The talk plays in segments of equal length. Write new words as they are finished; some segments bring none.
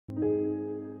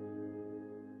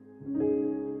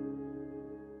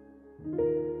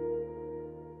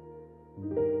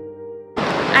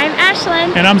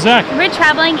Ashlyn. And I'm Zach. We're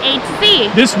traveling A to Z.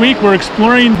 This week we're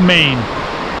exploring Maine.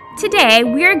 Today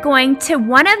we're going to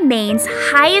one of Maine's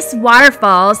highest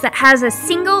waterfalls that has a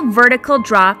single vertical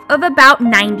drop of about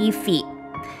 90 feet.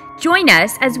 Join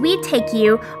us as we take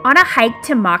you on a hike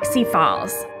to Moxie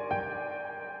Falls.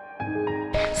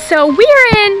 So we're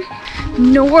in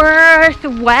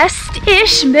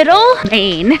northwest-ish middle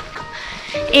Maine.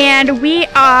 And we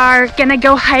are gonna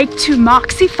go hike to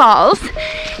Moxie Falls.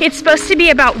 It's supposed to be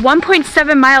about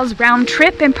 1.7 miles round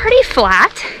trip and pretty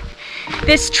flat.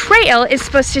 This trail is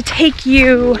supposed to take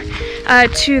you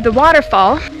to the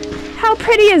waterfall. How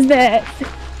pretty is this?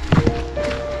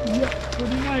 Yeah,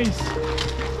 pretty nice.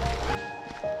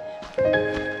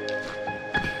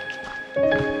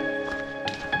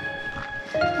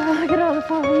 Oh, look at all the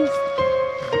falls.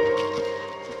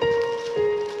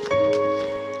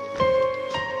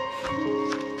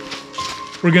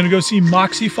 We're gonna go see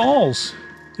Moxie Falls.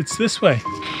 It's this way.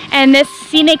 And this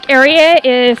scenic area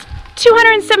is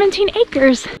 217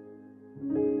 acres.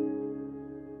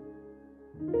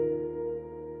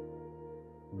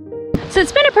 So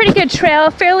it's been a pretty good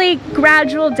trail, fairly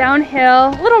gradual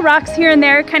downhill, little rocks here and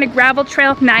there, kind of gravel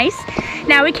trail, nice.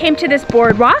 Now we came to this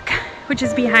boardwalk, which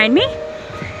is behind me,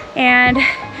 and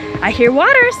I hear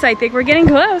water, so I think we're getting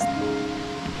close.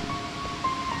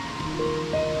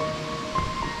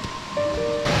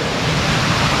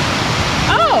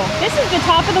 This is the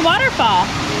top of the waterfall.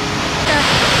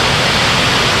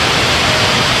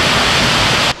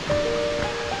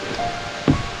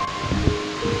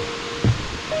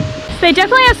 So they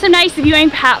definitely have some nice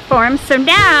viewing platforms. So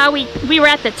now we were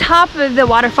at the top of the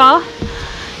waterfall.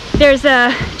 There's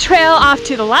a trail off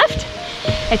to the left.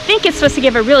 I think it's supposed to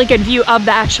give a really good view of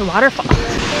the actual waterfall.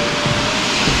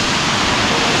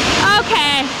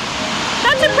 Okay,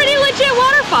 that's a pretty legit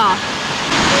waterfall.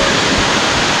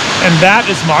 And that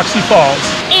is Moxie Falls.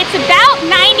 It's about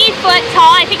 90 foot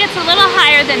tall. I think it's a little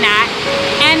higher than that.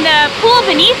 And the pool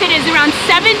beneath it is around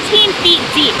 17 feet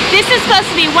deep. This is supposed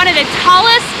to be one of the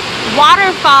tallest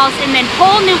waterfalls in the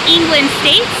whole New England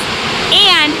states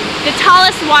and the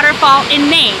tallest waterfall in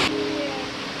Maine.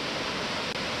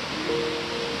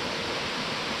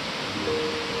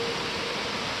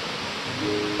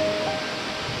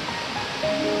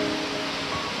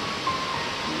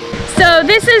 So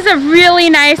this is a really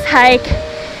nice hike.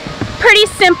 Pretty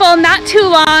simple, not too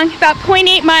long, about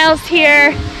 0.8 miles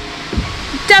here.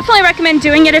 Definitely recommend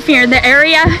doing it if you're in the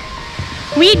area.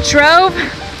 We drove a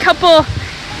couple,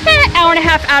 hour and a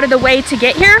half out of the way to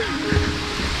get here.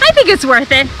 I think it's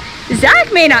worth it.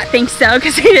 Zach may not think so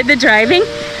because he did the driving,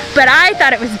 but I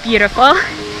thought it was beautiful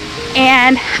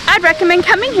and I'd recommend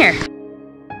coming here.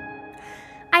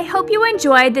 I hope you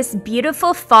enjoyed this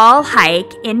beautiful fall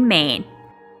hike in Maine.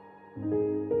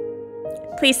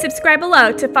 Please subscribe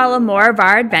below to follow more of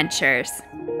our adventures.